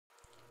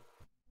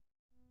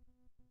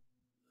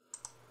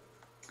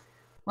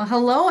Well,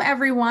 hello,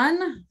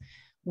 everyone.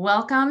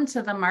 Welcome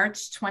to the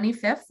March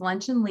 25th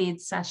Lunch and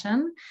Lead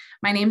session.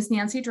 My name is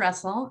Nancy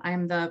Dressel.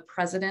 I'm the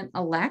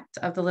president-elect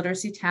of the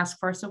Literacy Task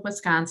Force of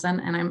Wisconsin,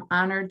 and I'm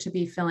honored to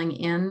be filling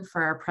in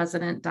for our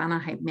president, Donna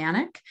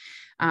Hypmanic,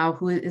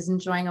 who is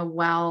enjoying a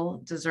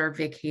well-deserved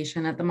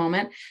vacation at the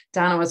moment.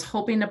 Donna was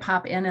hoping to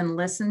pop in and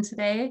listen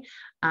today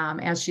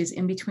as she's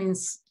in between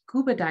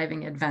scuba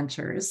diving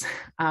adventures,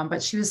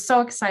 but she was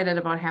so excited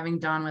about having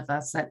Dawn with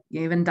us that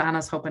even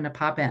Donna's hoping to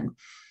pop in.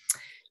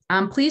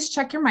 Please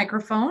check your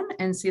microphone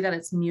and see that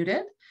it's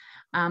muted.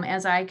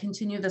 As I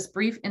continue this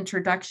brief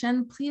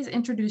introduction, please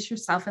introduce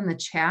yourself in the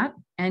chat,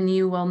 and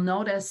you will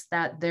notice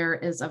that there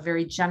is a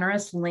very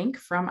generous link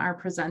from our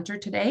presenter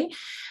today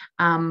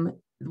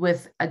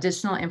with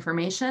additional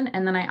information.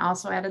 And then I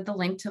also added the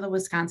link to the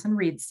Wisconsin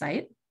Read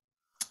site.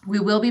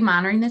 We will be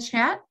monitoring the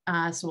chat,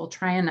 so we'll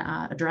try and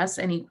address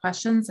any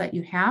questions that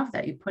you have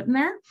that you put in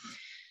there.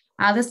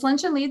 This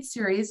Lunch and Lead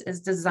series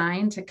is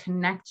designed to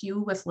connect you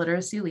with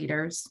literacy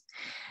leaders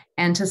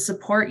and to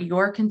support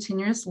your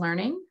continuous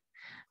learning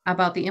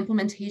about the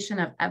implementation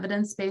of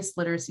evidence-based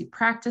literacy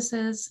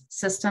practices,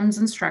 systems,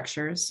 and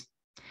structures.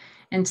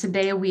 And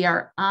today we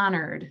are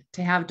honored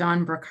to have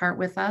Dawn Brookhart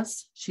with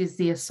us. She's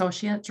the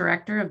Associate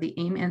Director of the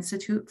AIM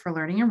Institute for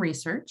Learning and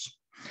Research.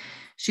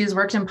 She has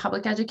worked in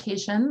public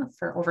education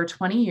for over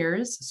 20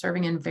 years,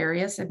 serving in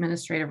various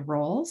administrative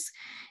roles,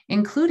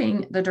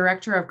 including the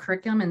Director of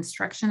Curriculum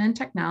Instruction and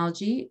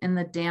Technology in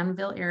the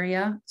Danville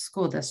area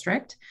school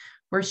district,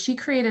 where she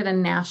created a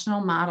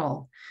national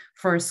model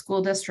for a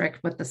school district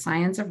with the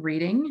science of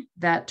reading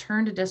that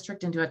turned a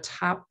district into a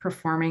top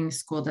performing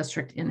school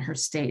district in her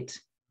state.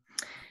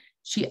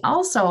 She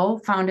also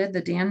founded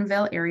the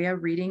Danville Area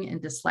Reading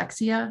and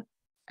Dyslexia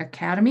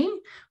Academy,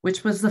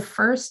 which was the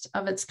first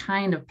of its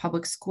kind of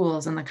public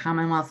schools in the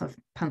Commonwealth of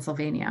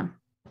Pennsylvania.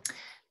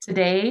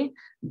 Today,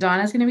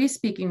 Dawn is going to be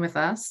speaking with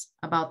us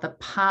about the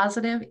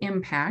positive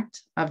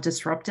impact of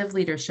disruptive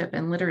leadership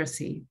and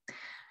literacy,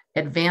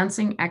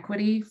 advancing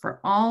equity for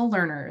all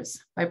learners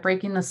by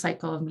breaking the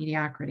cycle of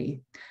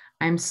mediocrity.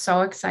 I'm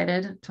so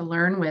excited to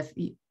learn with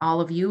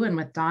all of you and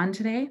with Dawn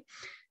today.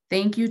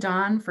 Thank you,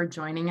 Dawn, for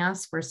joining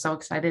us. We're so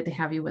excited to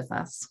have you with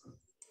us.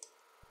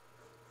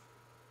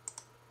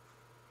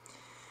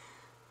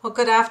 Well,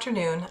 good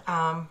afternoon.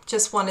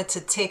 Just wanted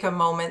to take a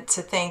moment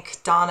to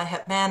thank Donna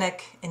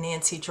Hypmanic and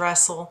Nancy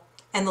Dressel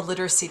and the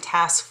Literacy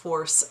Task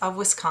Force of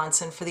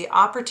Wisconsin for the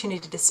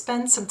opportunity to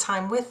spend some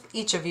time with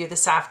each of you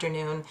this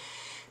afternoon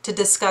to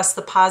discuss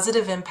the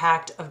positive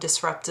impact of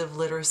disruptive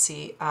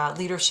literacy,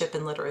 leadership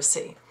and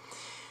literacy.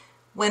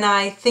 When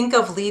I think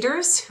of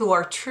leaders who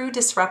are true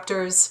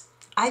disruptors,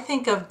 I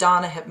think of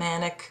Donna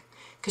Hypmanic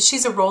because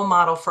she's a role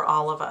model for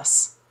all of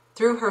us.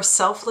 Through her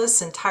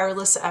selfless and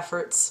tireless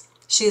efforts,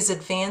 she has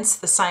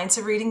advanced the science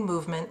of reading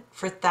movement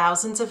for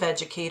thousands of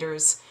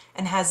educators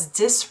and has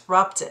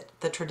disrupted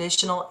the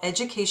traditional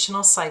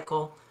educational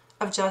cycle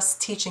of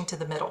just teaching to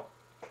the middle.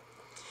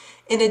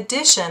 In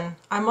addition,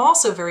 I'm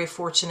also very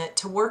fortunate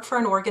to work for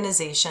an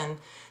organization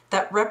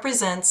that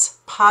represents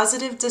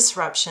positive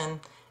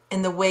disruption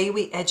in the way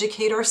we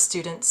educate our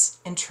students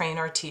and train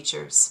our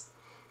teachers.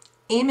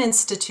 AIM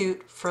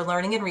Institute for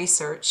Learning and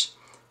Research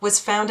was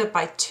founded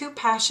by two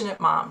passionate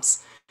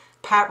moms,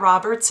 Pat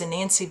Roberts and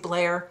Nancy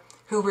Blair,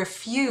 who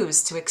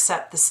refused to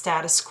accept the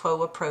status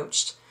quo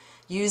approach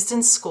used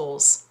in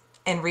schools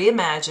and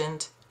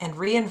reimagined and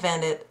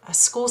reinvented a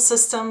school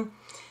system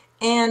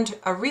and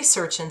a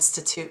research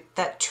institute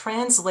that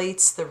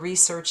translates the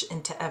research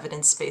into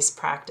evidence-based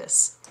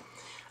practice.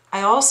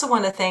 I also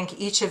want to thank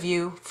each of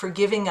you for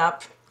giving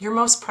up your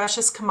most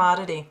precious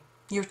commodity,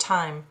 your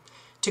time,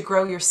 to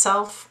grow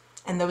yourself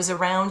and those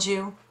around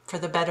you for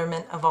the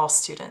betterment of all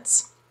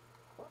students.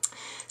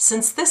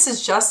 Since this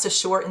is just a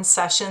shortened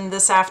session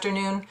this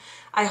afternoon,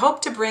 I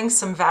hope to bring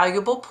some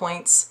valuable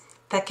points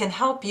that can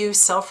help you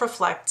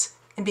self-reflect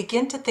and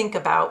begin to think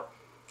about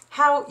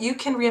how you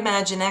can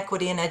reimagine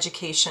equity in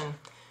education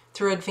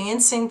through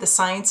advancing the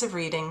science of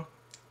reading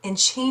and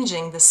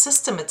changing the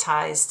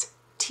systematized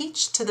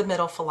teach to the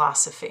middle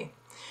philosophy.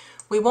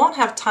 We won't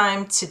have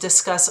time to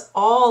discuss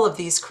all of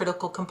these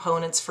critical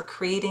components for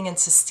creating and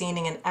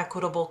sustaining an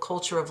equitable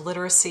culture of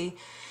literacy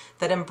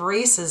that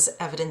embraces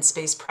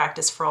evidence-based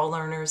practice for all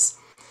learners,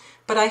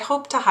 but I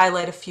hope to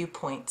highlight a few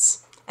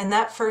points. And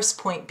that first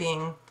point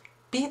being,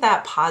 be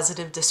that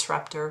positive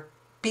disruptor,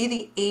 be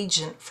the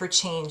agent for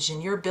change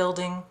in your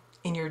building,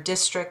 in your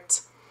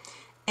district,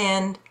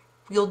 and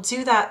you'll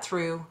do that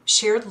through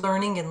shared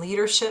learning and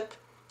leadership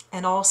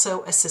and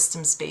also a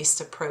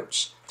systems-based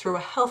approach through a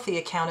healthy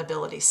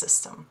accountability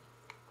system.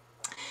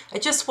 I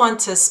just want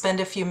to spend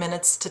a few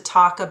minutes to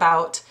talk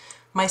about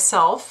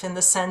myself in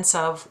the sense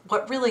of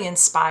what really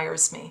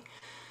inspires me.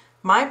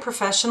 My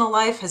professional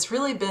life has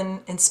really been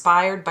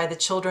inspired by the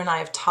children I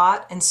have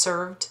taught and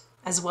served,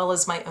 as well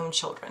as my own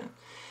children.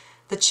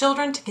 The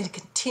children can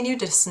continue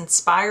to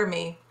inspire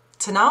me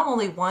to not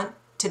only want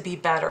to be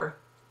better,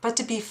 but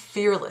to be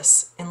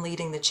fearless in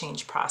leading the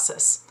change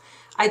process.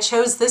 I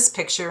chose this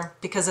picture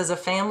because as a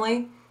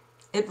family,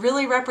 it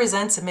really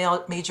represents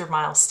a major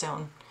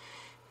milestone.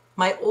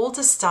 My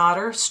oldest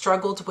daughter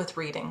struggled with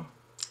reading,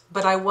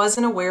 but I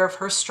wasn't aware of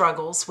her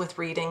struggles with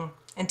reading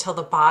until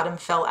the bottom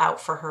fell out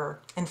for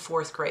her in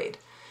 4th grade.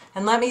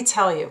 And let me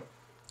tell you,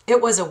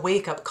 it was a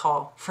wake-up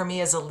call for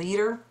me as a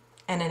leader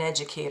and an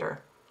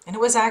educator. And it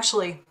was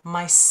actually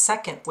my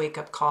second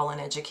wake-up call in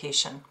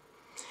education.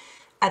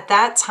 At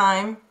that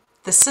time,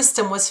 the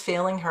system was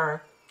failing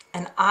her,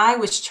 and I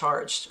was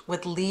charged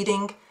with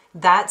leading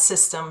that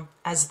system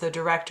as the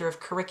Director of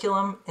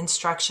Curriculum,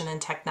 Instruction,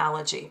 and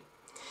Technology.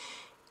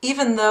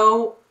 Even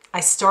though I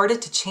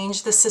started to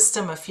change the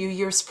system a few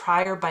years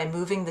prior by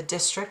moving the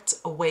district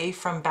away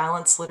from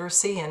balanced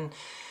literacy and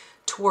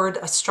toward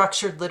a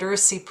structured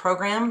literacy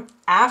program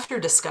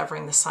after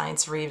discovering the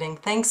science of reading,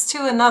 thanks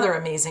to another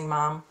amazing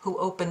mom who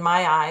opened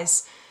my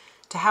eyes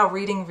to how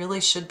reading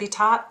really should be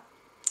taught.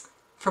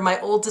 For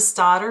my oldest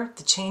daughter,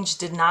 the change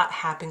did not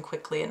happen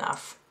quickly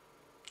enough.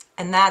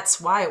 And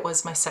that's why it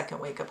was my second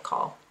wake-up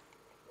call.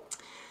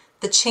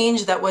 The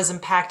change that was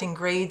impacting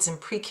grades in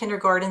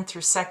pre-kindergarten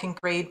through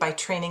 2nd grade by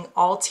training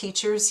all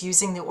teachers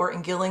using the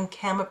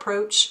Orton-Gillingham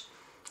approach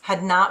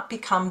had not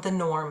become the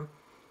norm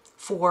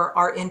for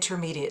our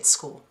intermediate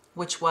school,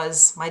 which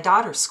was my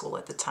daughter's school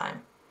at the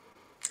time.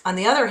 On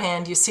the other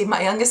hand, you see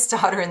my youngest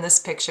daughter in this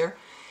picture.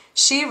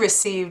 She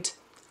received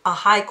a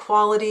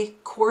high-quality,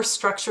 core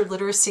structured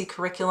literacy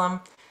curriculum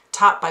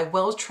taught by a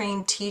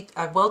well-trained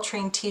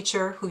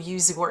teacher who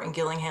used the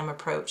Orton-Gillingham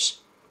approach.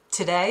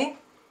 Today,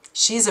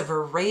 she's a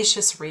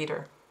voracious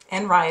reader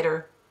and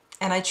writer,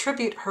 and I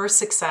attribute her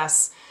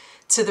success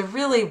to the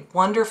really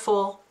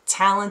wonderful,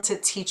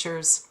 talented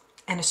teachers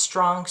and a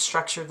strong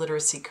structured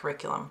literacy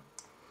curriculum.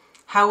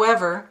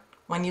 However,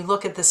 when you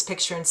look at this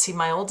picture and see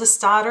my oldest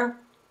daughter,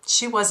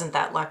 she wasn't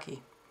that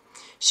lucky.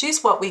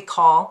 She's what we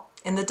call,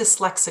 in the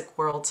dyslexic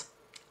world,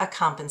 a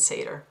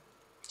compensator.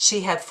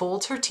 She had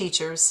fooled her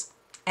teachers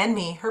and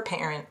me, her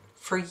parent,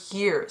 for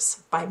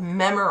years by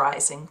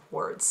memorizing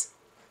words.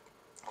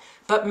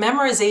 But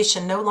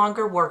memorization no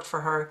longer worked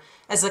for her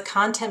as the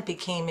content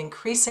became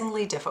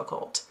increasingly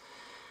difficult.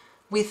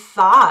 We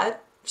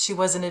thought she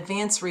was an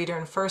advanced reader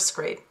in 1st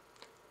grade,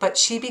 but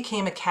she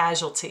became a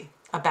casualty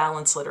of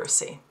balanced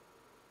literacy.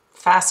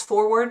 Fast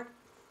forward,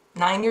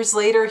 9 years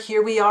later,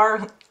 here we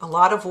are, a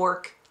lot of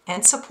work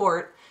and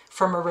support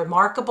from a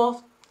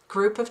remarkable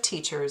group of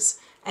teachers,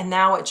 and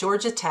now at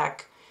Georgia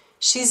Tech,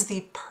 she's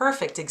the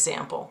perfect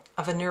example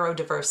of a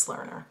neurodiverse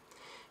learner.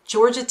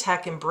 Georgia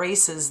Tech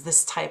embraces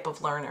this type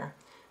of learner.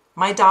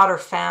 My daughter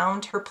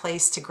found her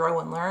place to grow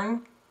and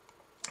learn,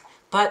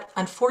 but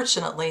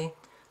unfortunately,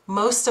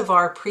 most of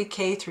our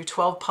pre-K through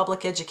 12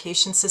 public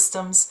education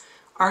systems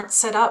aren't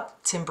set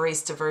up to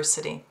embrace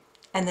diversity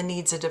and the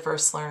needs of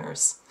diverse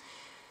learners.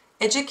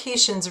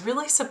 Education's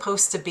really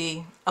supposed to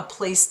be a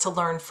place to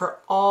learn for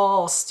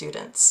all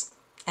students,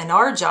 and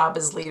our job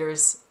as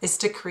leaders is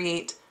to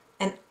create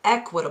an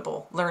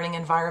equitable learning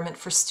environment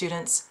for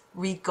students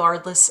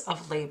regardless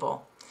of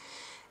label.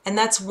 And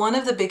that's one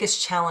of the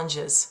biggest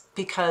challenges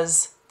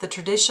because the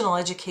traditional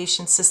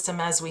education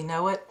system as we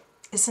know it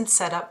isn't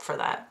set up for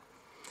that.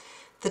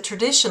 The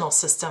traditional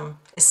system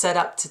is set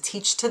up to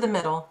teach to the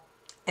middle,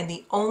 and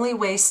the only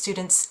way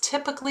students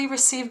typically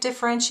receive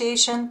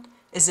differentiation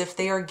is if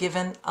they are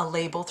given a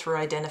label through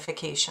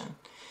identification.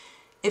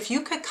 If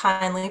you could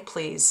kindly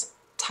please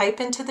type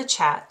into the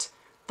chat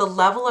the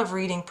level of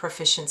reading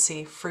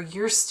proficiency for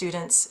your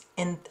students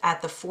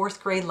at the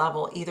 4th grade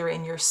level, either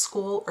in your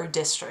school or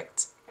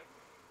district.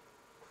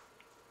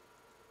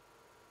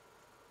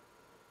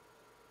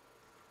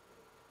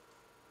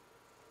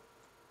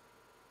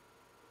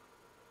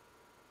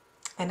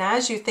 And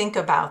as you think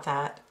about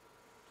that,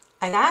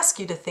 I'd ask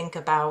you to think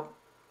about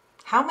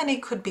how many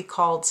could be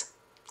called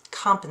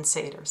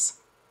compensators.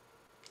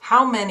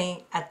 How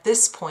many at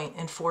this point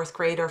in 4th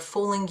grade are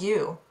fooling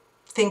you,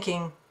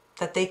 thinking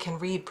that they can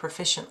read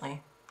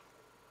proficiently?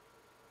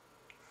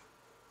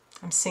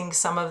 I'm seeing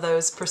some of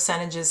those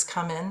percentages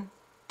come in.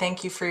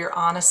 Thank you for your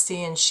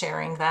honesty in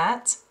sharing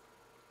that.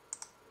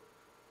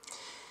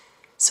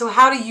 So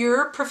how do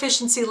your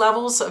proficiency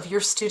levels of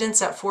your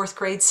students at 4th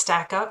grade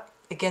stack up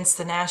against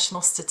the national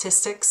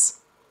statistics?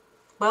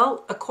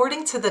 Well,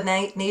 according to the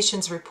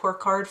nation's report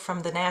card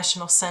from the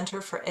National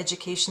Center for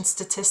Education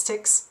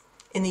Statistics,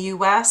 in the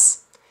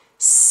U.S.,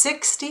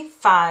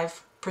 65%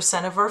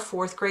 of our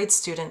 4th grade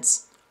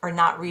students are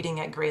not reading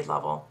at grade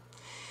level.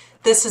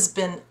 This has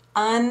been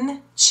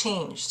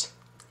unchanged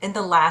in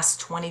the last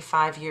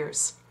 25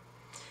 years.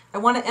 I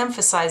want to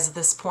emphasize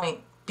this point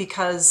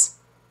because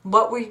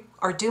what we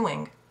are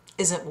doing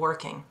isn't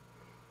working.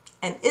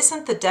 And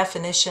isn't the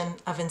definition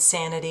of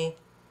insanity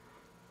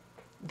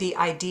the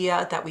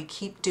idea that we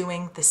keep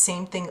doing the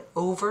same thing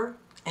over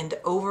and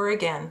over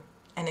again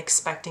and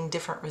expecting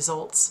different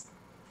results?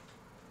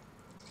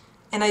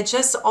 And I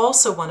just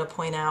also want to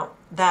point out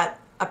that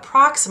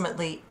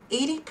approximately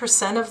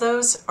 80% of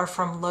those are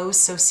from low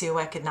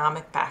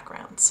socioeconomic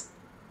backgrounds.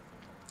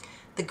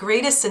 The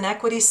greatest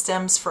inequity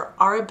stems from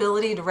our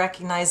ability to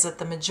recognize that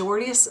the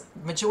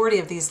majority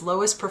of these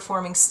lowest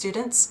performing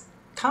students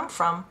come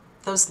from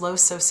those low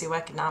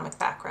socioeconomic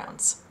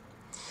backgrounds.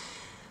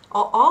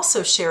 I'll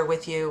also share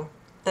with you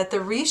that the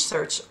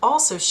research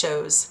also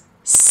shows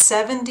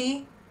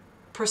 70%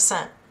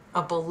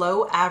 of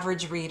below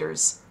average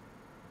readers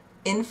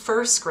in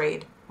first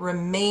grade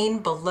remain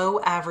below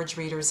average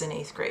readers in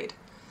 8th grade.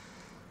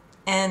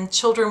 And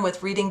children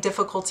with reading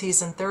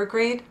difficulties in 3rd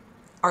grade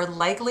are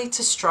likely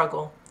to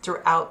struggle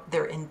throughout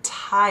their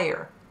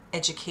entire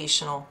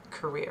educational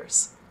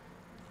careers.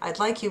 I'd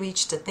like you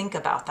each to think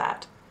about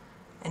that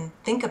and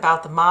think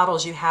about the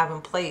models you have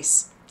in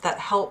place that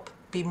help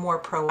be more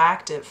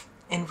proactive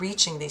in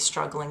reaching these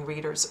struggling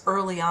readers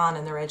early on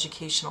in their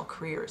educational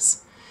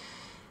careers.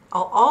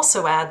 I'll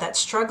also add that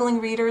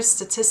struggling readers,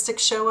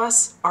 statistics show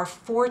us, are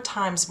 4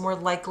 times more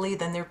likely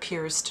than their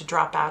peers to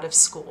drop out of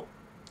school,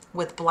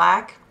 with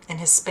Black and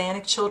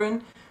Hispanic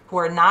children who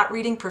are not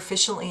reading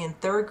proficiently in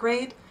 3rd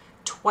grade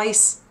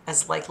twice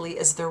as likely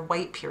as their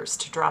white peers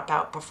to drop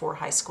out before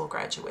high school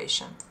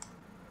graduation.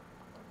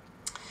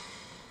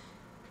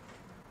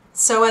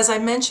 So as I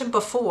mentioned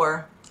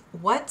before,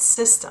 what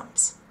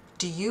systems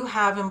do you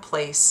have in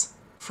place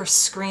for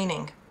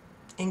screening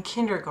in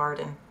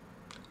kindergarten?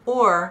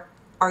 Or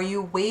are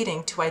you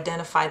waiting to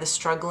identify the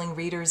struggling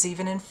readers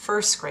even in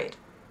 1st grade,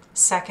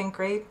 2nd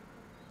grade,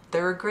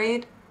 3rd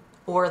grade,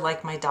 or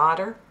like my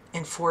daughter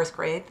in 4th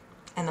grade,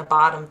 and the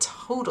bottom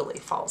totally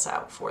falls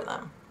out for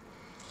them?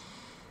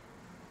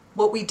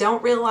 What we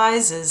don't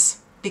realize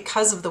is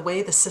because of the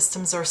way the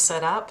systems are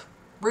set up,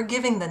 we're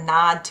giving the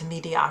nod to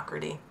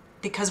mediocrity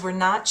because we're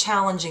not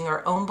challenging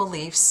our own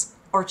beliefs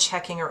or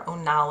checking our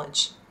own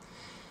knowledge.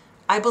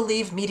 I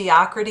believe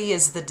mediocrity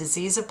is the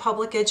disease of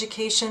public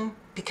education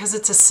because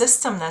it's a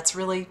system that's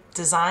really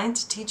designed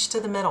to teach to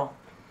the middle.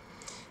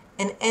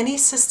 In any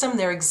system,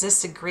 there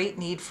exists a great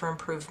need for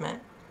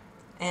improvement.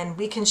 And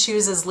we can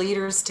choose as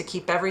leaders to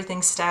keep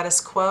everything status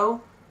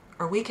quo,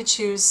 or we could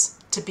choose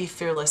to be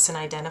fearless in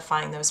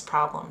identifying those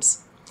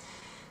problems.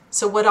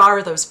 So what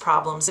are those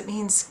problems? It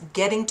means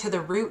getting to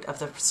the root of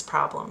those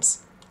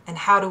problems. And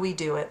how do we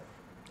do it?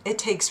 It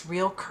takes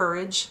real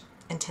courage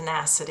and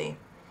tenacity.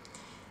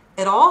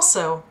 It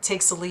also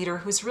takes a leader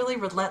who's really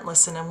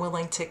relentless and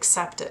unwilling to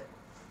accept it.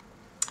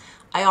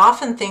 I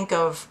often think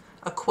of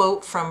a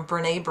quote from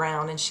Brene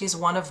Brown, and she's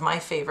one of my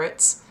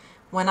favorites.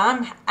 When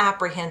I'm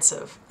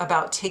apprehensive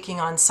about taking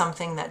on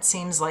something that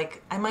seems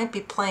like I might be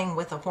playing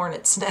with a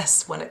hornet's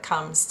nest when it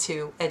comes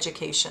to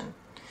education,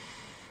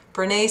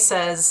 Brene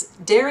says,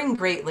 daring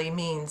greatly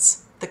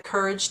means the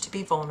courage to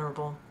be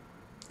vulnerable.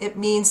 It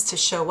means to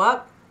show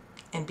up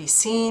and be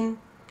seen,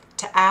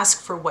 to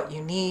ask for what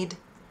you need,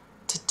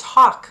 to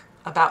talk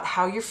about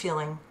how you're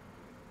feeling,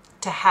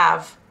 to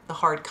have the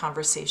hard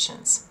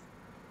conversations.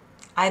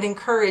 I'd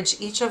encourage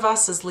each of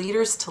us as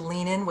leaders to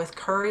lean in with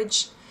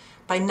courage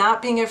by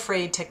not being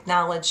afraid to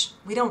acknowledge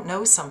we don't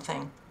know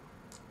something.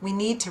 We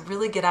need to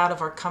really get out of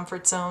our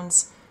comfort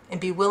zones and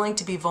be willing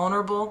to be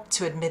vulnerable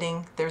to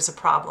admitting there's a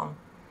problem.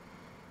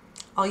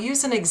 I'll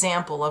use an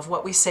example of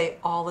what we say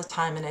all the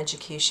time in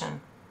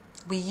education.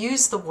 We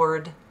use the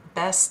word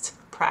best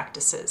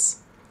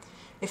practices.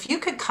 If you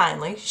could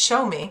kindly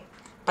show me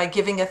by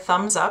giving a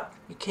thumbs up,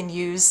 you can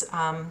use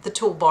the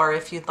toolbar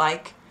if you'd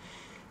like.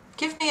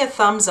 Give me a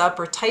thumbs up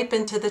or type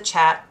into the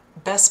chat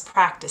best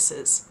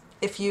practices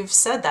if you've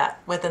said that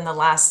within the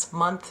last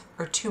month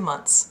or 2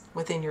 months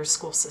within your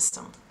school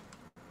system.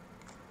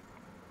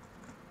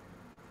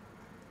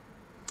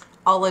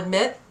 I'll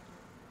admit,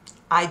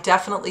 I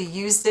definitely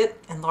used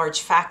it in large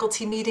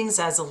faculty meetings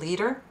as a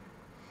leader.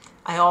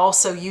 I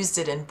also used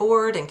it in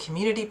board and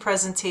community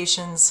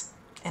presentations,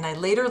 and I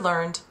later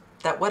learned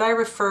that what I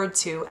referred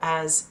to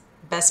as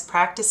best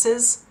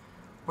practices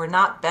were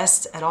not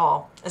best at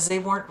all, as they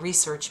weren't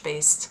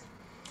research-based.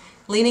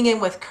 Leaning in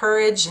with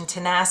courage and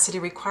tenacity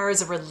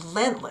requires a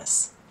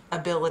relentless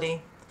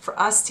ability for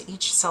us to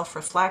each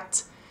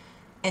self-reflect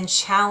and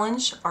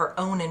challenge our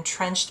own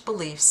entrenched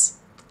beliefs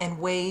and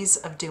ways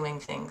of doing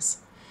things.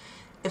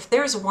 If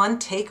there's one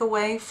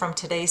takeaway from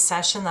today's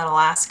session that I'll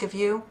ask of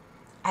you,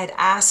 I'd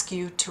ask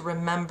you to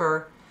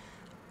remember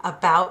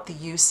about the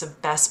use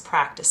of best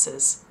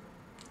practices.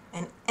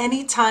 And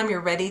anytime you're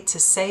ready to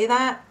say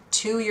that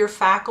to your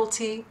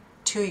faculty,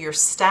 to your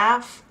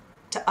staff,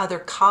 to other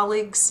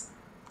colleagues,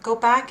 go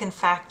back and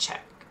fact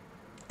check.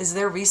 Is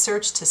there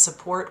research to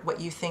support what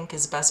you think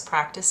is best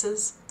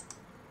practices?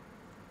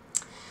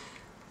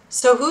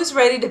 So who's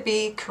ready to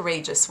be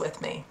courageous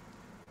with me?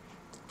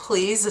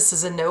 Please, this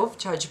is a no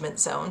judgment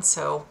zone,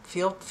 so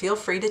feel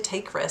free to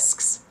take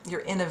risks.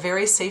 You're in a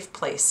very safe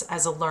place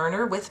as a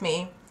learner with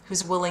me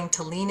who's willing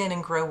to lean in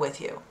and grow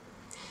with you.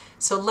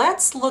 So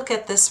let's look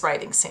at this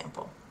writing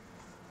sample.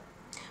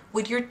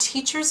 Would your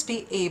teachers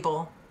be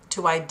able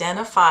to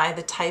identify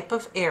the type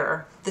of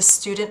error the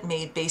student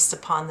made based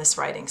upon this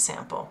writing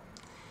sample?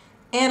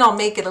 And I'll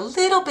make it a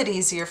little bit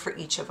easier for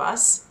each of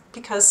us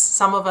because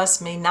some of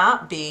us may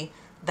not be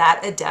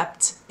that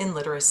adept in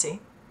literacy.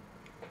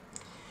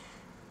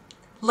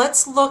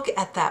 Let's look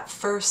at that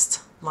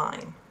first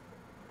line.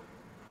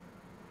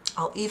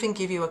 I'll even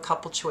give you a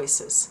couple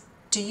choices.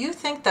 Do you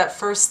think that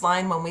first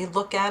line, when we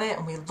look at it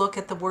and we look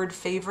at the word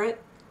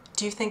favorite,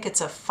 do you think it's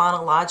a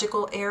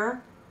phonological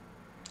error?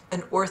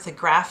 an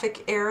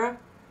orthographic error,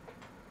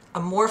 a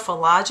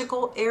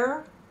morphological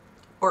error,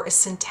 or a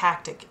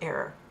syntactic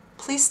error?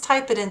 Please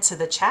type it into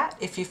the chat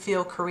if you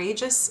feel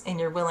courageous and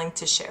you're willing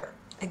to share.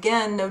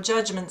 Again, no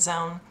judgment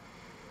zone.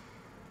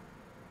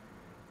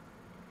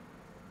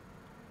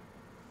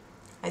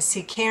 I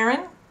see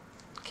Karen.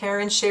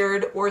 Karen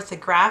shared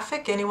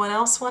orthographic. Anyone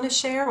else want to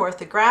share?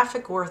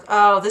 Orthographic,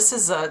 oh, this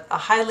is a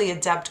highly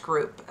adept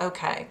group.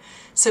 Okay,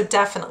 so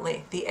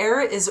definitely the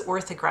error is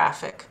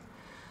orthographic,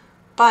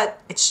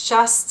 but it's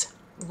just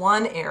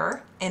one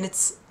error, and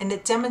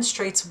it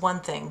demonstrates one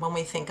thing when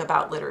we think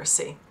about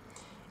literacy.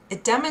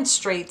 It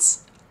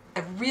demonstrates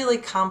a really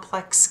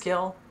complex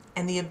skill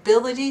and the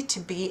ability to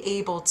be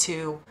able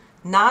to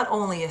not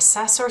only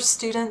assess our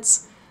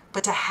students,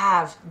 but to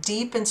have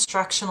deep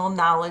instructional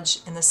knowledge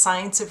in the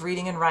science of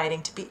reading and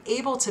writing, to be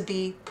able to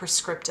be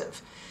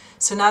prescriptive.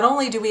 So not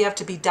only do we have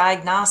to be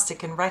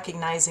diagnostic in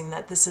recognizing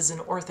that this is an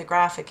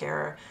orthographic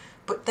error,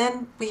 but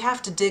then we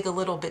have to dig a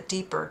little bit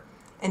deeper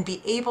and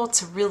be able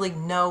to really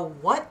know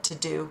what to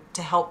do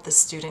to help the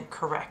student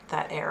correct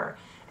that error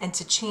and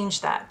to change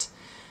that.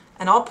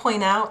 And I'll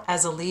point out,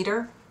 as a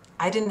leader,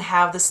 I didn't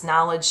have this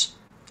knowledge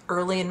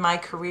early in my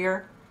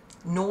career,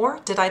 nor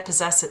did I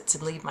possess it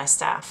to lead my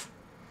staff.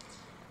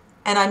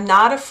 And I'm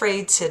not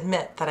afraid to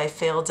admit that I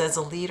failed as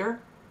a leader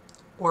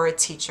or a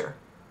teacher.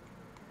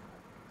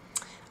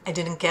 I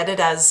didn't get it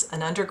as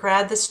an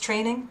undergrad, this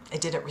training. I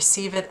didn't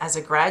receive it as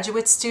a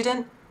graduate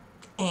student.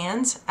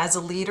 And as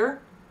a leader,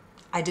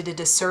 I did a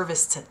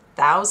disservice to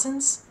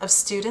thousands of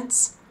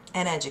students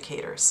and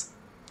educators.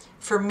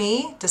 For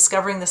me,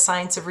 discovering the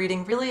science of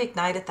reading really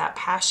ignited that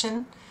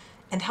passion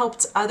and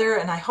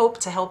I hope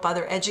to help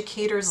other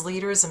educators,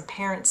 leaders, and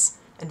parents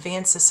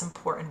advance this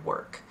important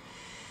work.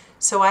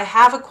 So I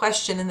have a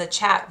question in the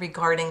chat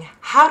regarding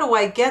how do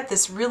I get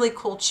this really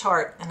cool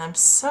chart, and I'm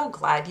so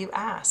glad you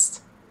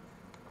asked.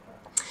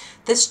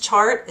 This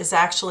chart is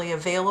actually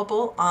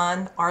available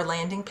on our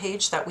landing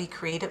page that we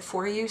created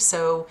for you,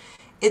 so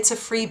it's a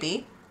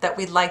freebie that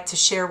we'd like to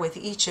share with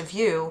each of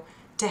you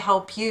to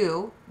help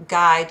you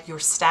guide your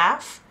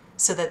staff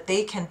so that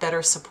they can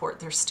better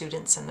support their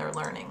students in their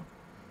learning.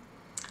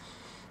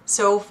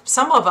 So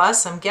some of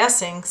us, I'm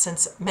guessing,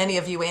 since many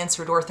of you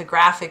answered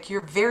orthographic, you're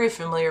very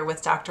familiar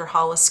with Dr.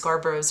 Hollis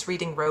Scarborough's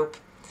reading rope.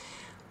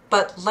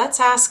 But let's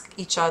ask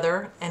each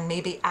other, and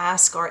maybe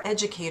ask our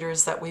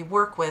educators that we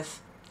work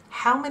with,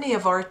 how many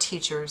of our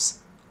teachers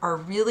are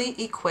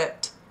really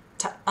equipped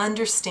to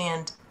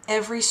understand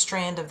every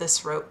strand of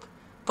this rope?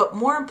 But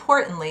more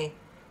importantly,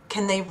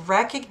 can they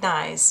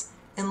recognize,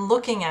 in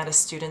looking at a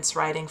student's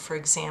writing, for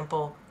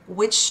example,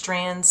 which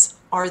strands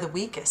are the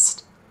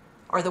weakest?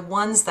 Are the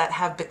ones that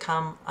have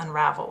become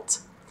unraveled.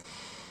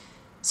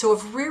 So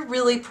if we're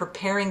really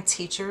preparing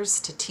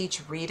teachers to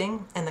teach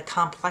reading and the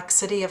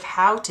complexity of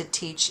how to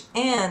teach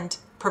and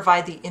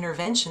provide the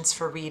interventions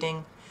for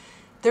reading,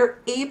 they're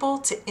able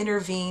to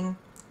intervene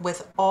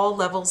with all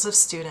levels of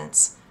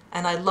students.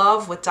 And I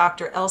love what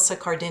Dr. Elsa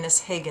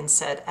Cardenas-Hagen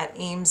said at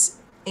AIM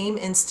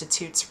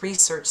Institute's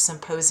Research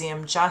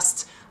Symposium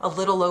just a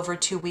little over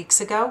 2 weeks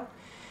ago.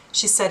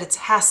 She said it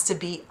has to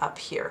be up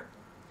here.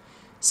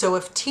 So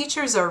if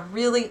teachers are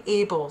really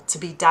able to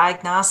be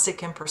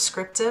diagnostic and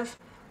prescriptive,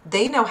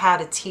 they know how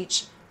to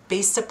teach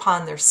based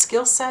upon their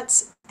skill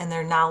sets and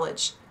their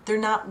knowledge. They're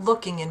not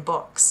looking in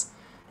books.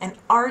 And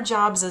our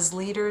jobs as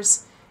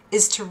leaders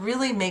is to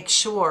really make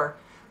sure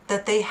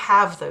that they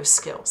have those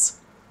skills.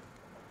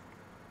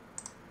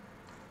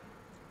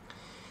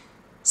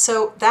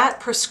 So that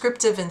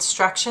prescriptive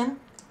instruction,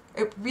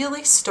 it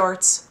really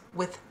starts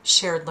with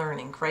shared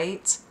learning,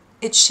 right?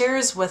 It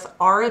shares with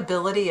our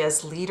ability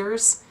as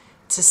leaders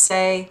to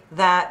say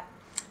that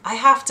I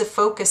have to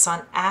focus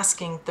on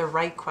asking the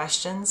right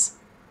questions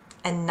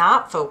and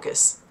not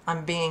focus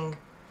on being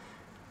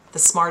the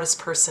smartest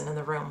person in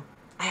the room.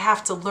 I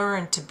have to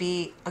learn to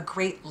be a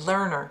great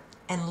learner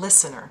and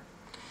listener.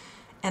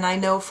 And I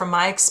know from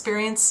my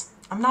experience,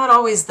 I'm not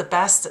always the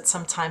best at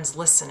sometimes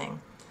listening.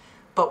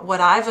 But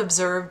what I've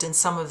observed in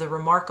some of the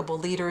remarkable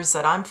leaders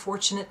that I'm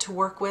fortunate to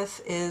work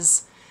with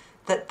is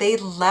that they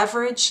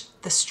leverage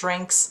the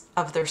strengths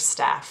of their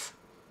staff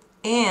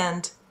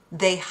and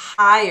they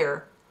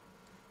hire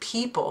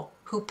people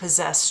who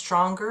possess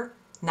stronger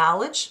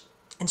knowledge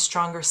and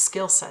stronger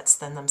skill sets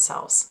than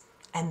themselves.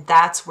 And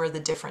that's where the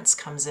difference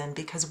comes in,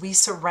 because we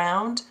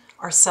surround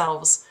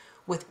ourselves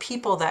with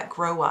people that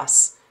grow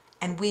us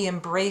and we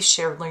embrace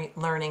shared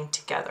learning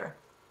together.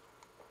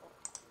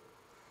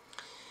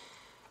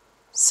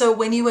 So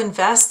when you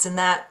invest in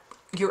that,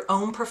 your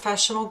own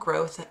professional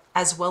growth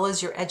as well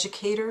as your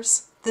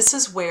educators, this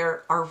is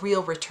where our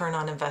real return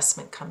on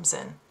investment comes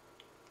in.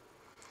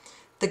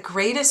 The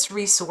greatest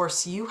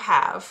resource you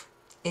have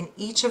in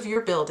each of your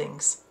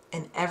buildings,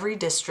 in every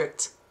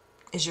district,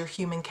 is your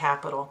human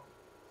capital,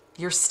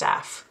 your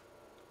staff.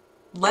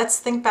 Let's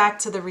think back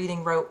to the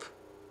reading rope.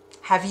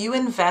 Have you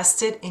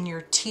invested in your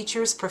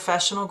teachers'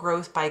 professional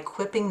growth by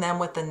equipping them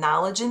with the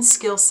knowledge and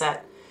skill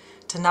set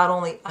to not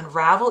only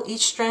unravel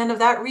each strand of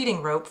that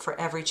reading rope for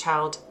every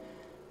child,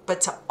 but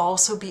to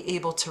also be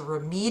able to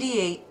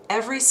remediate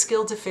every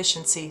skill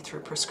deficiency through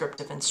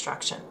prescriptive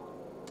instruction?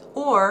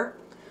 Or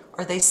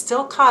are they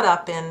still caught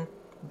up in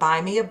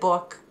buy me a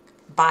book,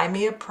 buy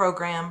me a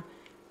program,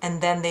 and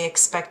then they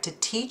expect to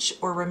teach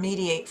or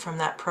remediate from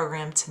that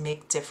program to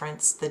make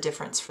the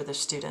difference for their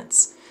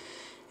students?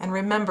 And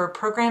remember,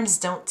 programs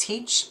don't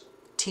teach,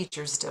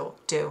 teachers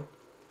do.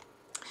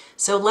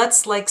 So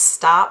let's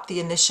stop the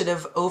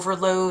initiative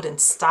overload and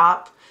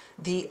stop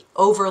the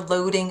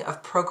overloading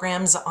of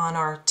programs on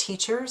our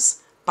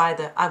teachers by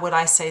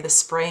the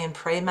spray and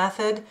pray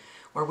method,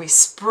 where we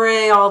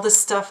spray all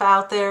this stuff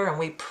out there and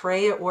we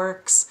pray it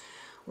works.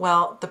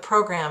 Well, the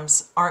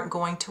programs aren't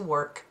going to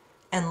work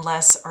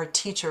unless our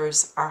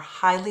teachers are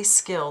highly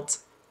skilled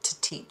to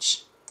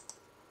teach.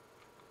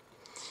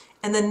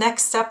 And the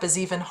next step is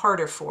even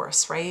harder for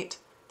us, right?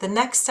 The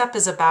next step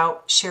is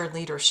about shared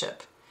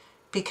leadership,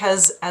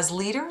 because as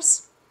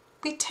leaders,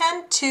 we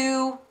tend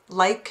to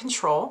like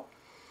control,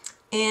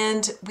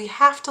 and we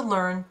have to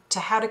learn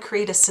how to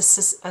create a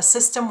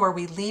system where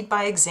we lead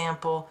by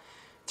example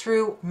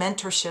through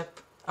mentorship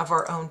of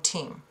our own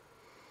team.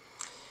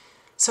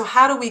 So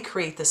how do we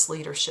create this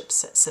leadership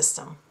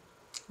system?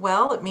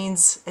 Well, it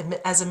means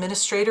as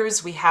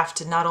administrators, we have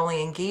to not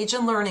only engage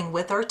in learning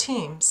with our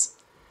teams,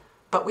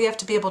 but we have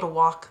to be able to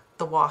walk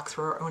the walk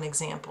through our own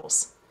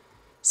examples.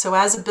 So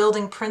as a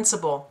building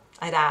principal,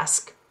 I'd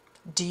ask,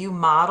 do you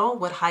model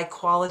what high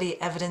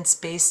quality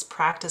evidence-based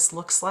practice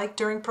looks like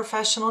during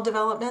professional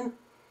development?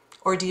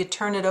 Or do you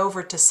turn it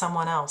over to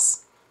someone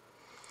else?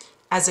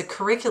 As a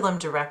curriculum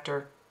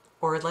director,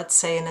 or let's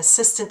say an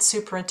assistant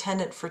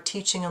superintendent for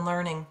teaching and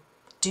learning,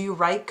 do you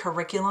write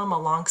curriculum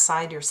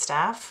alongside your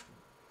staff?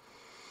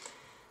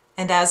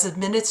 And as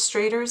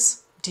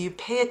administrators, do you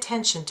pay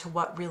attention to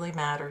what really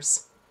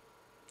matters?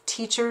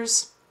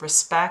 Teachers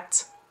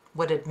respect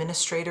what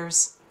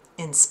administrators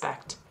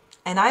inspect.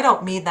 And I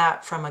don't mean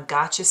that from a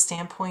gotcha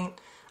standpoint.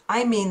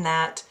 I mean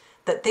that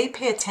they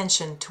pay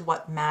attention to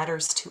what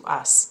matters to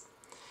us.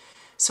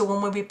 So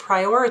when we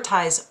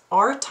prioritize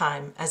our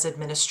time as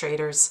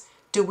administrators,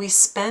 do we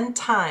spend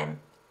time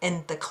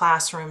in the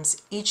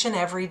classrooms each and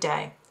every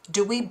day?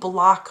 Do we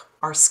block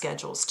our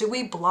schedules? Do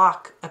we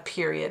block a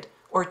period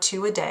or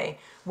two a day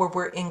where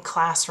we're in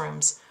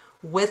classrooms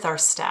with our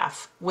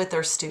staff, with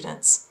our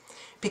students?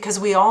 Because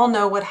we all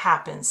know what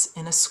happens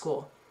in a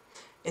school.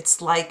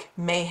 It's like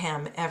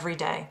mayhem every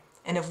day.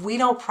 And if we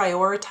don't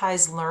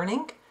prioritize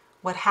learning,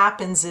 what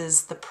happens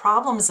is the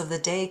problems of the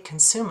day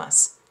consume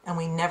us and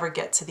we never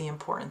get to the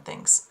important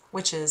things,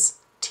 which is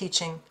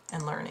teaching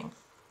and learning.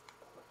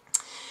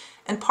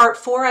 And part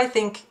 4, I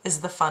think, is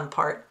the fun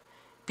part,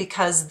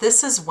 because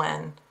this is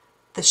when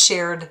the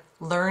shared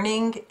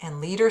learning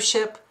and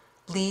leadership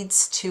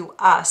leads to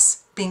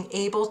us being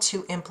able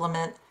to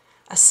implement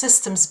a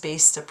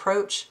systems-based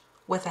approach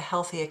with a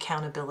healthy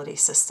accountability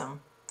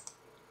system.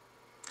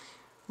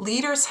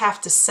 Leaders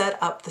have to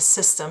set up the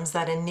systems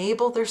that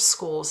enable their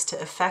schools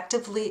to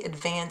effectively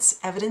advance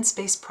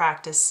evidence-based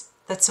practice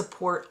that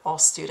support all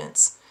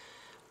students.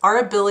 Our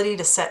ability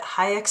to set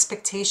high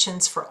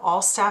expectations for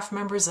all staff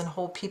members and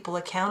hold people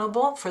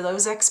accountable for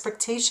those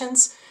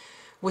expectations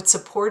would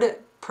support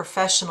it.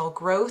 Professional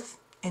growth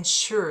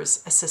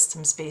ensures a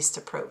systems-based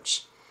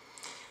approach.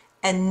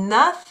 And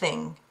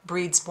nothing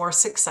breeds more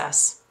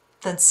success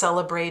than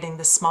celebrating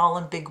the small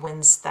and big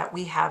wins that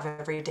we have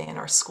every day in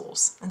our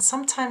schools. And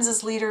sometimes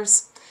as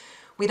leaders,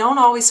 we don't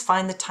always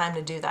find the time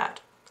to do that.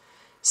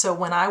 So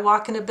when I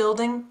walk in a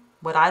building,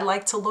 what I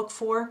like to look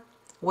for,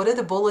 what do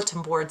the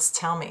bulletin boards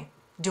tell me?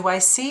 Do I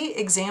see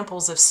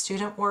examples of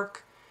student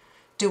work?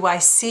 Do I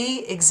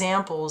see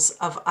examples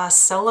of us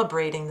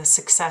celebrating the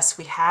success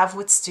we have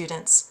with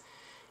students?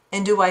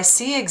 And do I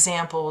see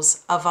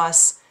examples of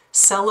us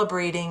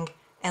celebrating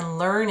and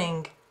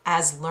learning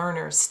as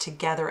learners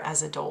together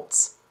as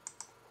adults?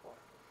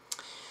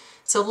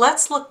 So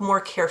let's look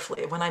more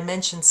carefully. When I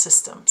mention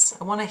systems,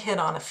 I want to hit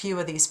on a few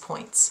of these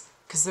points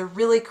because they're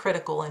really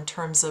critical in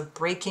terms of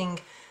breaking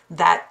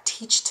that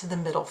teach to the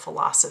middle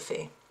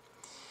philosophy.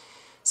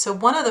 So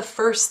one of the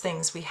first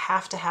things we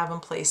have to have in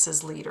place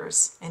as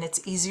leaders, and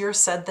it's easier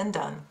said than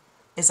done,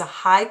 is a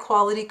high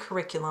quality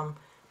curriculum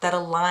that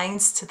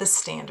aligns to the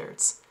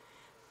standards.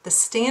 The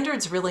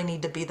standards really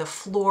need to be the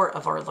floor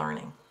of our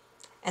learning.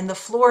 And the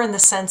floor in the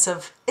sense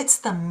of it's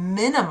the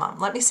minimum.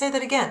 Let me say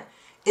that again.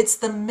 It's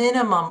the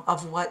minimum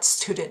of what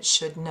students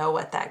should know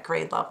at that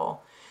grade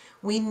level.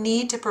 We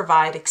need to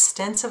provide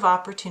extensive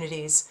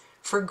opportunities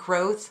for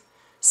growth,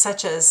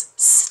 such as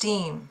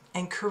STEAM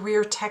and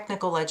career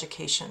technical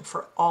education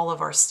for all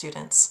of our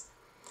students.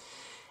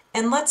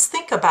 And let's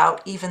think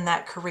about even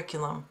that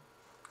curriculum.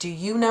 Do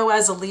you know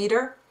as a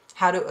leader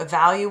how to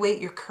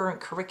evaluate your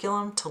current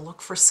curriculum to look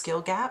for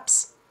skill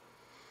gaps?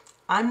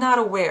 I'm not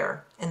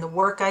aware in the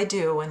work I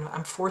do, and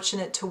I'm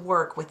fortunate to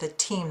work with a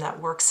team that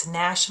works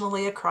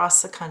nationally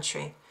across the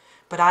country,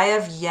 but I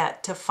have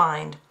yet to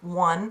find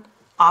one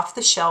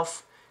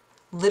off-the-shelf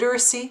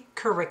literacy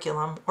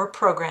curriculum or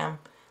program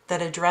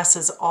that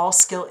addresses all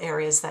skill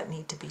areas that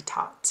need to be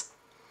taught.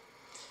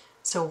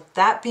 So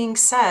that being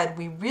said,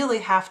 we really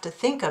have to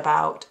think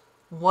about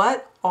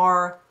What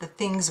are the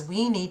things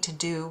we need to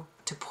do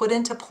to put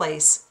into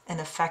place an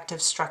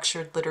effective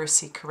structured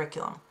literacy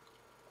curriculum?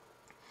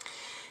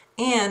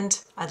 And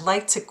I'd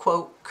like to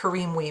quote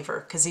Kareem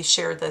Weaver, because he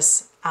shared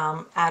this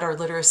at our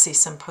literacy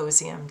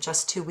symposium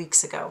just 2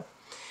 weeks ago.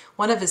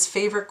 One of his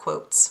favorite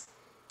quotes: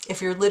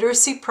 "If your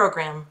literacy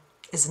program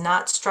is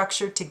not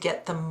structured to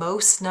get the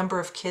most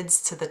number of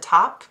kids to the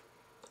top,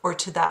 or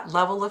to that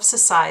level of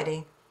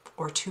society,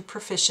 or to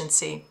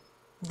proficiency,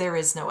 there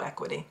is no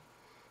equity."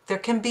 There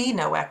can be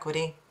no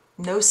equity,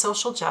 no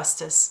social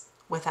justice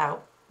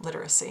without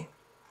literacy.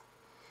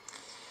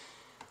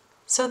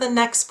 So the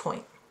next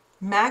point,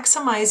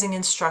 maximizing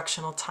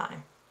instructional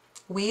time.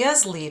 We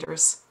as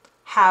leaders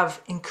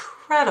have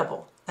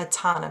incredible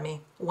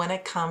autonomy when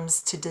it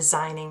comes to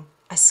designing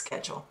a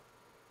schedule.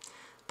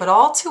 But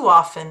all too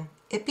often,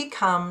 it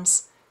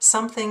becomes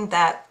something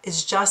that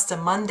is just a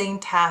mundane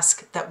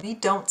task that we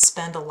don't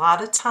spend a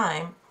lot of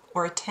time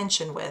or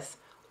attention with,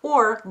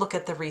 or look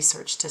at the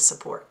research to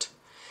support.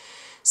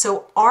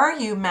 So are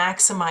you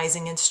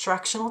maximizing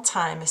instructional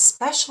time,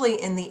 especially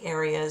in the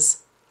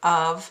areas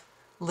of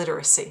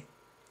literacy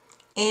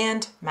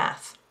and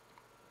math?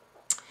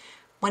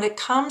 When it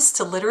comes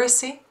to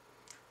literacy,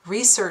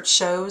 research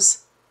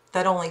shows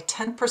that only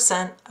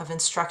 10% of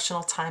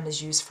instructional time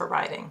is used for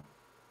writing.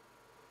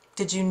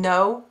 Did you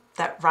know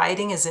that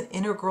writing is an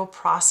integral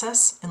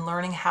process in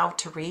learning how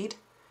to read?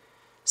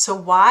 So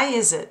why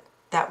is it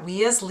that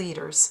we as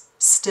leaders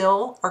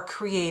still are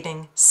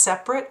creating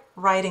separate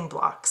writing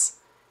blocks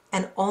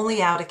and only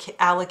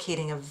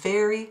allocating a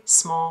very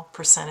small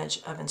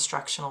percentage of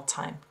instructional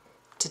time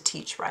to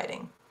teach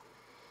writing?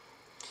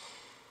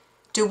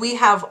 Do we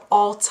have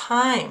all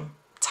time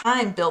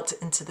built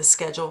into the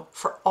schedule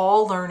for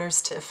all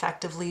learners to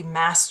effectively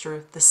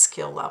master the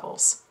skill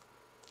levels?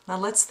 Now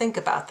let's think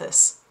about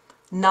this.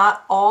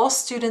 Not all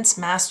students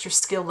master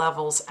skill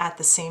levels at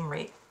the same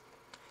rate.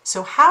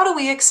 So how do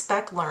we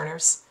expect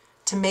learners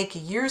to make a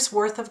year's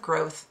worth of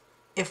growth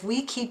if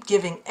we keep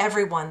giving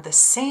everyone the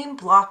same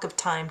block of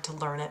time to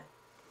learn it?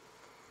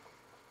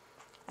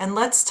 And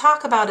let's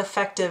talk about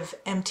effective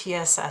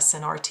MTSS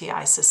and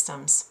RTI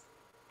systems.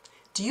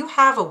 Do you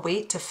have a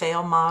wait to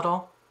fail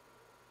model?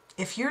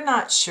 If you're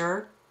not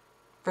sure,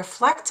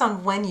 reflect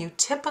on when you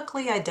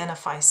typically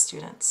identify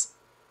students.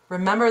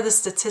 Remember the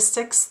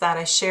statistics that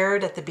I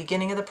shared at the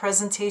beginning of the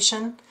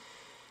presentation?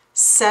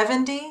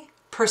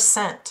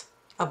 70%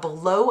 of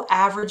below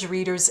average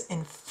readers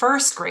in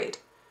first grade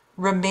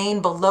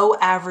remain below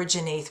average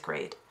in 8th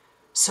grade.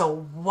 So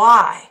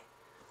why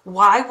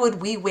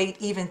would we wait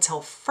even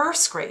till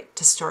first grade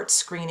to start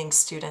screening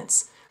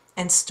students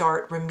and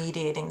start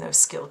remediating those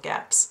skill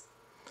gaps?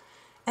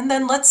 And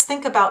then let's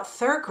think about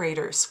 3rd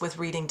graders with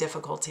reading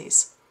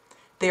difficulties.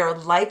 They are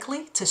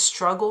likely to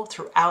struggle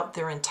throughout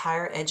their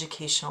entire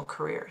educational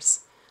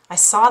careers. I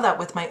saw that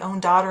with my own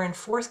daughter in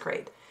 4th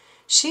grade.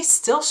 She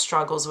still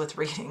struggles with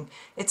reading.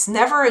 It's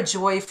never a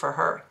joy for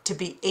her to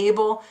be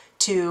able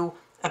to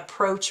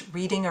approach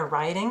reading or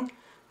writing,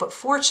 but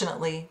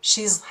fortunately,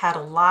 she's had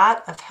a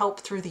lot of help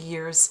through the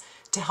years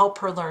to help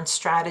her learn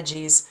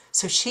strategies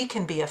so she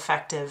can be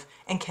effective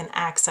and can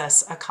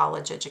access a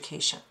college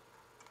education.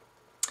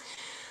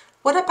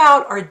 What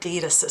about our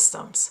data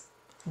systems?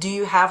 Do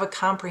you have a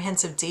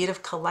comprehensive data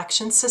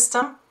collection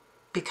system?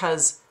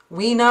 Because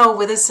we know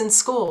with us in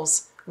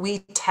schools, we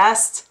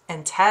test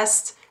and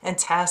test and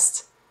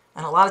test,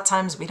 and a lot of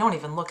times we don't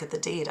even look at the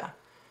data.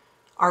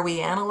 Are we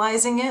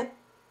analyzing it?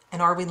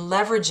 And are we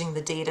leveraging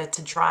the data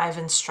to drive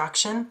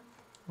instruction,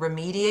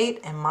 remediate,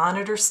 and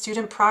monitor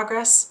student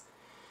progress?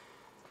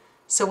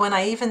 So when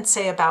I even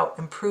say about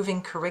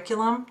improving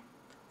curriculum,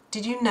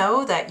 did you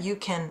know that you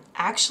can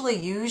actually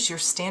use your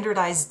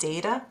standardized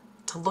data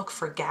to look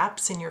for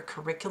gaps in your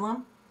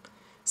curriculum?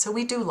 So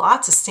we do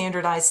lots of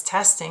standardized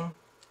testing,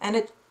 and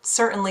it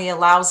certainly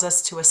allows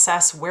us to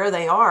assess where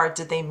they are.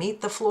 Did they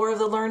meet the floor of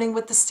the learning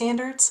with the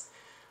standards?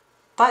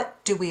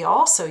 But do we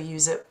also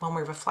use it when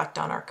we reflect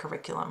on our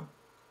curriculum?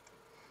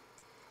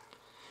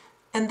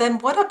 And then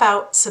what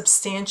about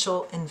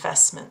substantial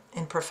investment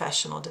in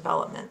professional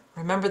development?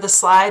 Remember the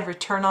slide,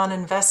 return on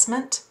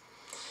investment?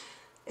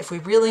 If we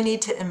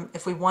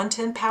want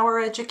to empower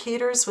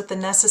educators with the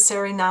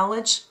necessary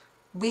knowledge,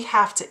 we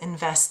have to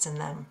invest in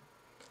them.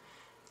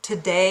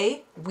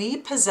 Today, we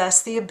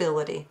possess the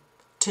ability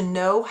to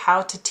know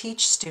how to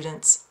teach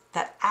students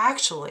that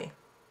actually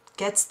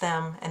gets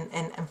them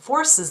and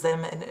forces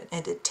them,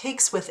 and it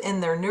takes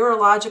within their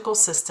neurological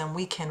system,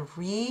 we can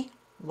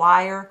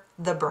rewire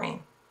the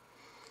brain.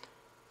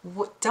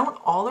 Don't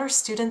all our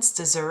students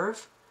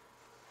deserve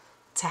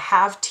to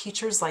have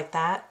teachers like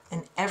that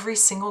in every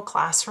single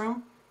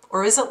classroom?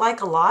 Or is it like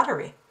a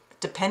lottery?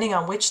 Depending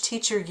on which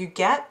teacher you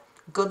get,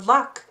 good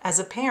luck as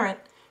a parent,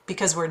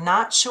 because we're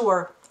not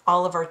sure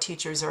all of our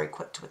teachers are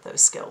equipped with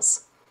those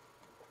skills.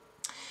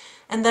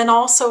 And then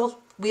also,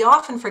 we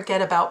often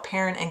forget about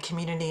parent and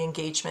community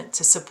engagement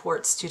to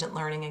support student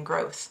learning and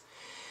growth.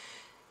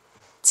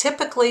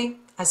 Typically,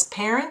 as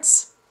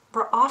parents,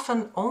 we're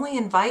often only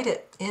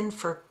invited in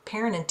for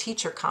parent and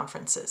teacher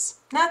conferences.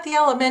 Now at the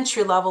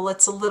elementary level,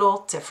 it's a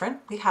little different.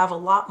 We have a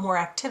lot more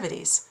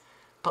activities.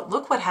 But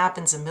look what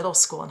happens in middle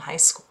school and high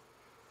school.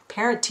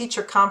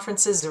 Parent-teacher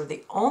conferences are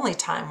the only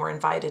time we're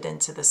invited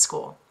into the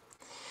school.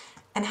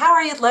 And how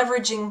are you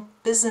leveraging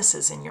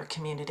businesses in your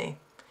community?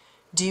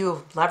 Do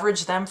you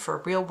leverage them for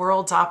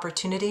real-world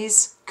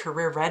opportunities,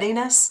 career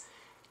readiness?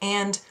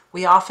 And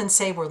we often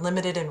say we're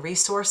limited in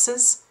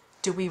resources.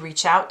 Do we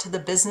reach out to the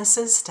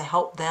businesses to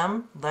help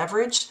them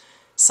leverage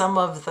some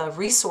of the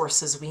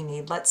resources we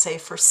need, let's say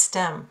for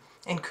STEM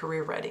and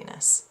career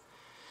readiness?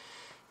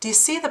 Do you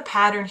see the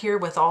pattern here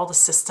with all the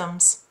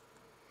systems?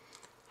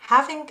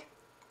 Having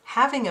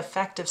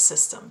effective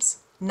systems,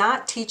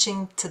 not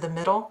teaching to the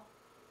middle,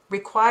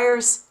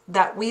 requires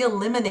that we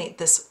eliminate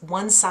this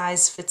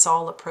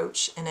one-size-fits-all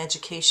approach in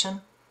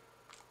education.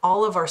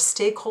 All of our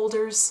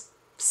stakeholders,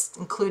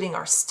 including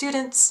our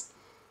students,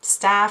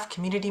 staff,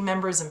 community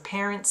members, and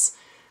parents,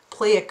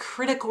 play a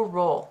critical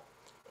role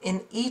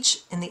in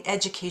the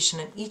education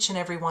in each and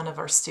every one of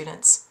our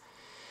students.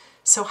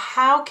 So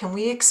how can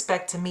we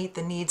expect to meet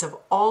the needs of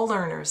all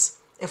learners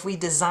if we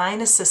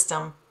design a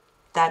system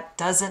that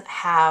doesn't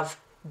have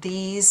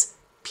these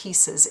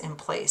pieces in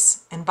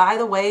place? And by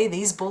the way,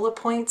 these bullet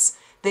points,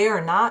 they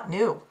are not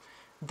new.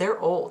 They're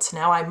old.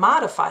 Now I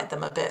modified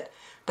them a bit,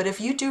 but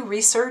if you do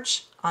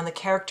research on the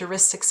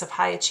characteristics of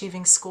high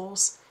achieving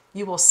schools,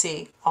 you will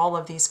see all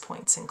of these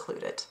points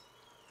included.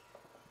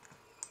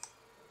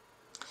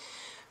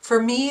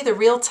 For me, the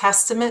real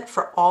testament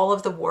for all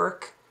of the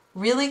work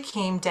really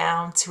came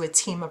down to a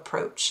team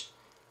approach,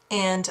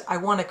 and I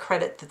want to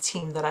credit the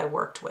team that I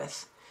worked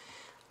with.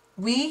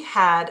 We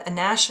had a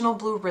national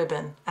blue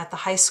ribbon at the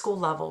high school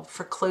level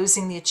for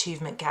closing the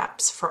achievement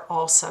gaps for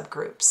all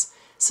subgroups.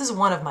 This is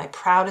one of my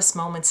proudest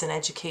moments in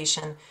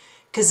education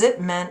because it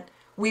meant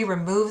we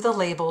removed the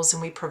labels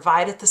and we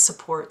provided the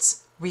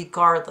supports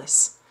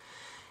regardless.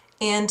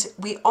 And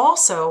we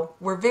also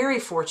were very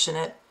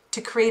fortunate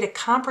to create a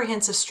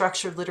comprehensive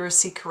structured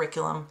literacy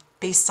curriculum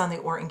based on the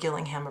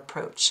Orton-Gillingham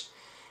approach.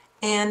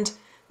 And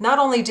not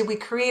only did we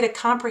create a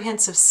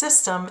comprehensive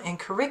system and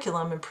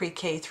curriculum in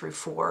pre-K through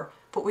 4,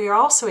 but we are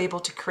also able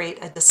to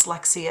create a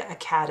Dyslexia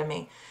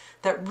Academy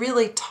that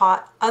really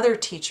taught other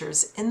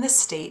teachers in the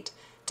state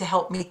to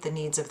help meet the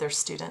needs of their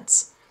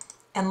students.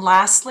 And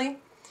lastly,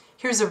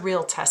 here's a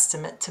real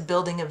testament to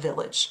building a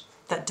village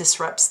that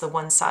disrupts the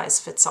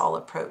one-size-fits-all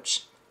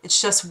approach.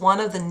 It's just one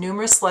of the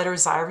numerous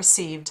letters I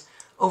received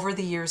over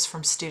the years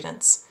from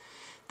students.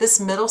 This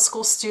middle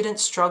school student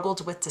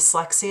struggled with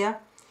dyslexia.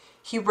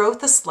 He wrote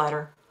this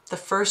letter the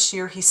first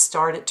year he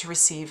started to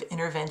receive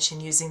intervention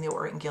using the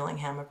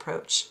Orton-Gillingham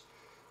approach.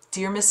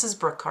 Dear Mrs.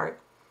 Brookhart,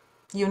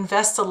 you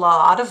invest a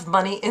lot of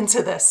money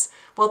into this.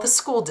 Well, the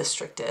school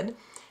district did.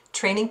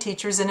 Training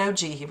teachers in OG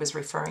he was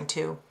referring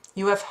to.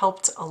 You have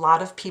helped a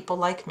lot of people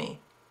like me.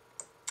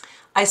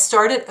 I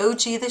started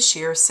OG this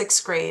year,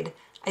 6th grade.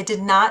 I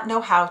did not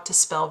know how to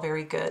spell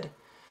very good.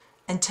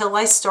 Until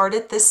I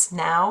started this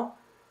now,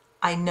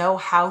 I know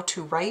how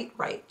to write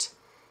right.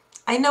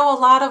 I know a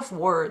lot of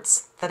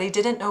words that I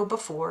didn't know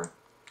before.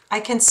 I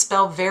can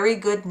spell very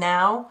good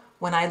now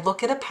when I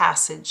look at a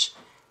passage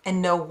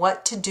and know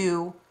what to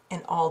do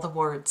in all the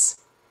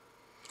words.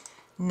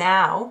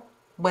 Now,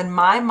 when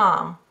my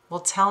mom will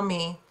tell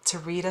me to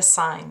read a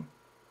sign,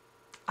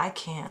 I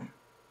can.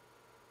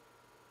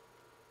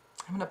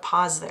 I'm going to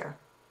pause there.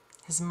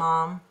 His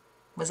mom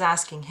was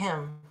asking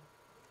him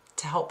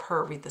to help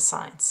her read the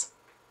signs.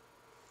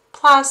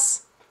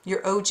 Plus,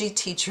 your OG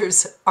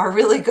teachers are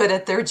really good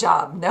at their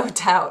job, no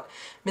doubt.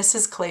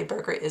 Mrs.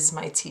 Clayburger is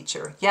my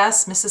teacher.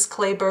 Yes, Mrs.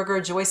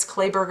 Clayburger, Joyce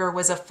Clayburger,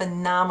 was a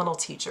phenomenal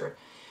teacher.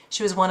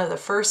 She was one of the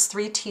first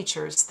 3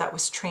 teachers that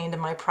was trained in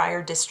my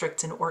prior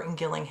district in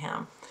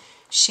Orton-Gillingham.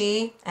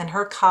 She and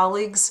her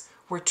colleagues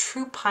were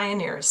true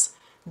pioneers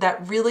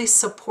that really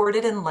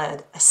supported and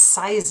led a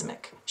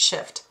seismic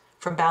shift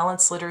from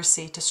balanced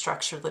literacy to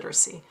structured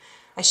literacy.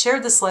 I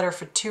shared this letter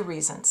for 2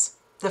 reasons.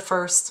 The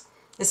first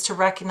is to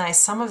recognize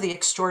some of the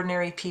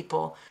extraordinary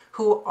people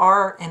who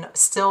were and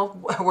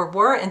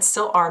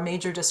still are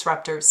major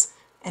disruptors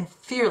and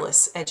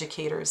fearless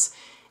educators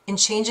in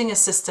changing a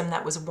system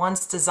that was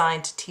once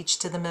designed to teach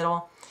to the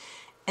middle,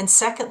 and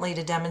secondly,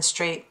 to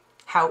demonstrate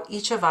how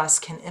each of us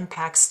can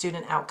impact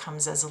student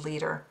outcomes as a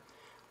leader.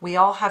 We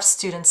all have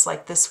students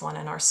like this one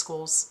in our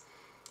schools.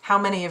 How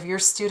many of your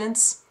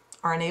students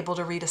are unable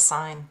to read a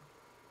sign?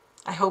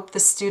 I hope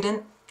this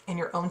student and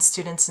your own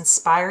students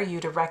inspire you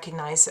to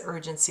recognize the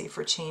urgency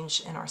for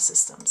change in our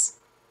systems.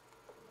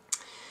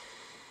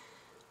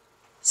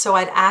 So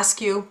I'd ask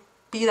you,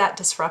 be that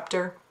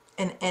disruptor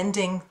in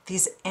ending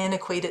these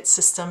antiquated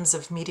systems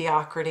of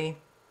mediocrity,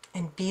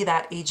 and be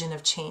that agent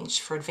of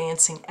change for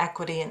advancing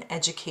equity in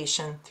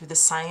education through the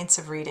science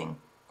of reading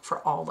for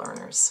all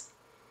learners.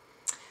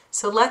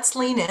 So let's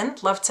lean in.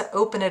 Love to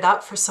open it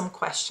up for some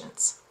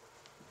questions.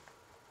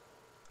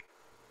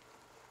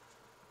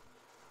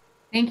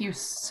 Thank you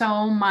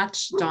so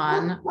much,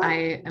 Dawn.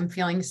 I am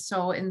feeling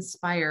so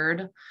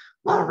inspired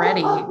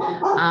already.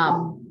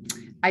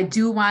 I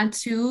do want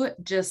to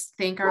just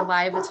thank our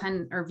live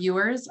or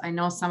viewers. I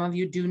know some of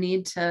you do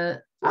need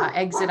to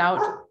exit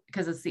out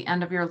because it's the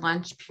end of your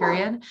lunch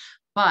period.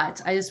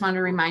 But I just want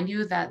to remind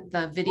you that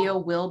the video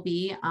will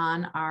be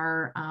on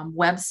our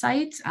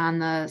website on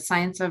the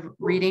Science of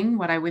Reading,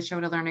 What I Wish I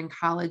Would Have Learned in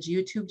College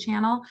YouTube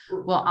channel.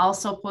 We'll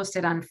also post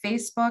it on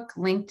Facebook,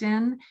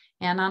 LinkedIn,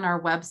 and on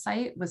our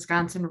website,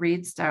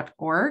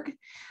 wisconsinreads.org.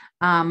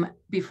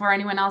 Before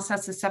anyone else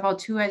has to step out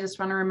too, I just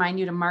want to remind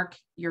you to mark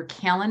your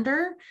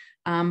calendar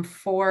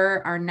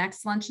for our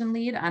next Luncheon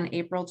Lead on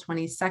April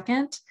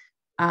 22nd.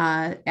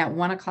 At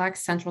 1 o'clock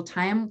Central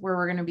Time, where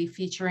we're going to be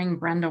featuring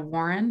Brenda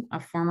Warren,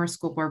 a former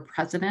school board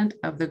president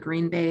of the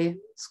Green Bay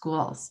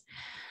schools.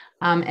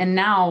 And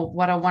now,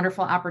 what a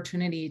wonderful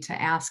opportunity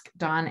to ask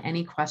Dawn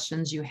any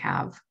questions you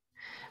have.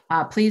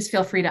 Please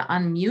feel free to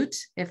unmute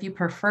if you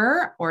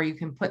prefer, or you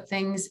can put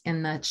things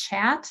in the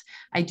chat.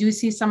 I do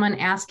see someone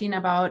asking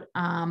about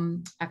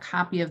a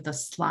copy of the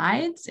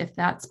slides, if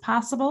that's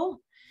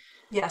possible.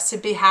 Yes,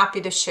 I'd be happy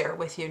to share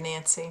with you,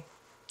 Nancy.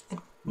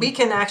 We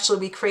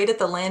created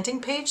the landing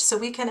page, so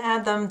we can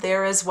add them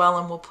there as well,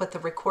 and we'll put the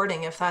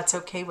recording if that's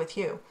okay with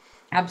you.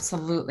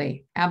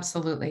 Absolutely.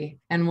 Absolutely.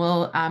 And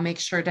we'll make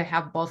sure to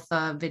have both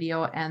the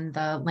video and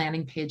the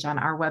landing page on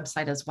our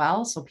website as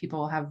well, so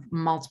people will have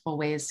multiple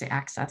ways to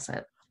access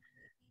it.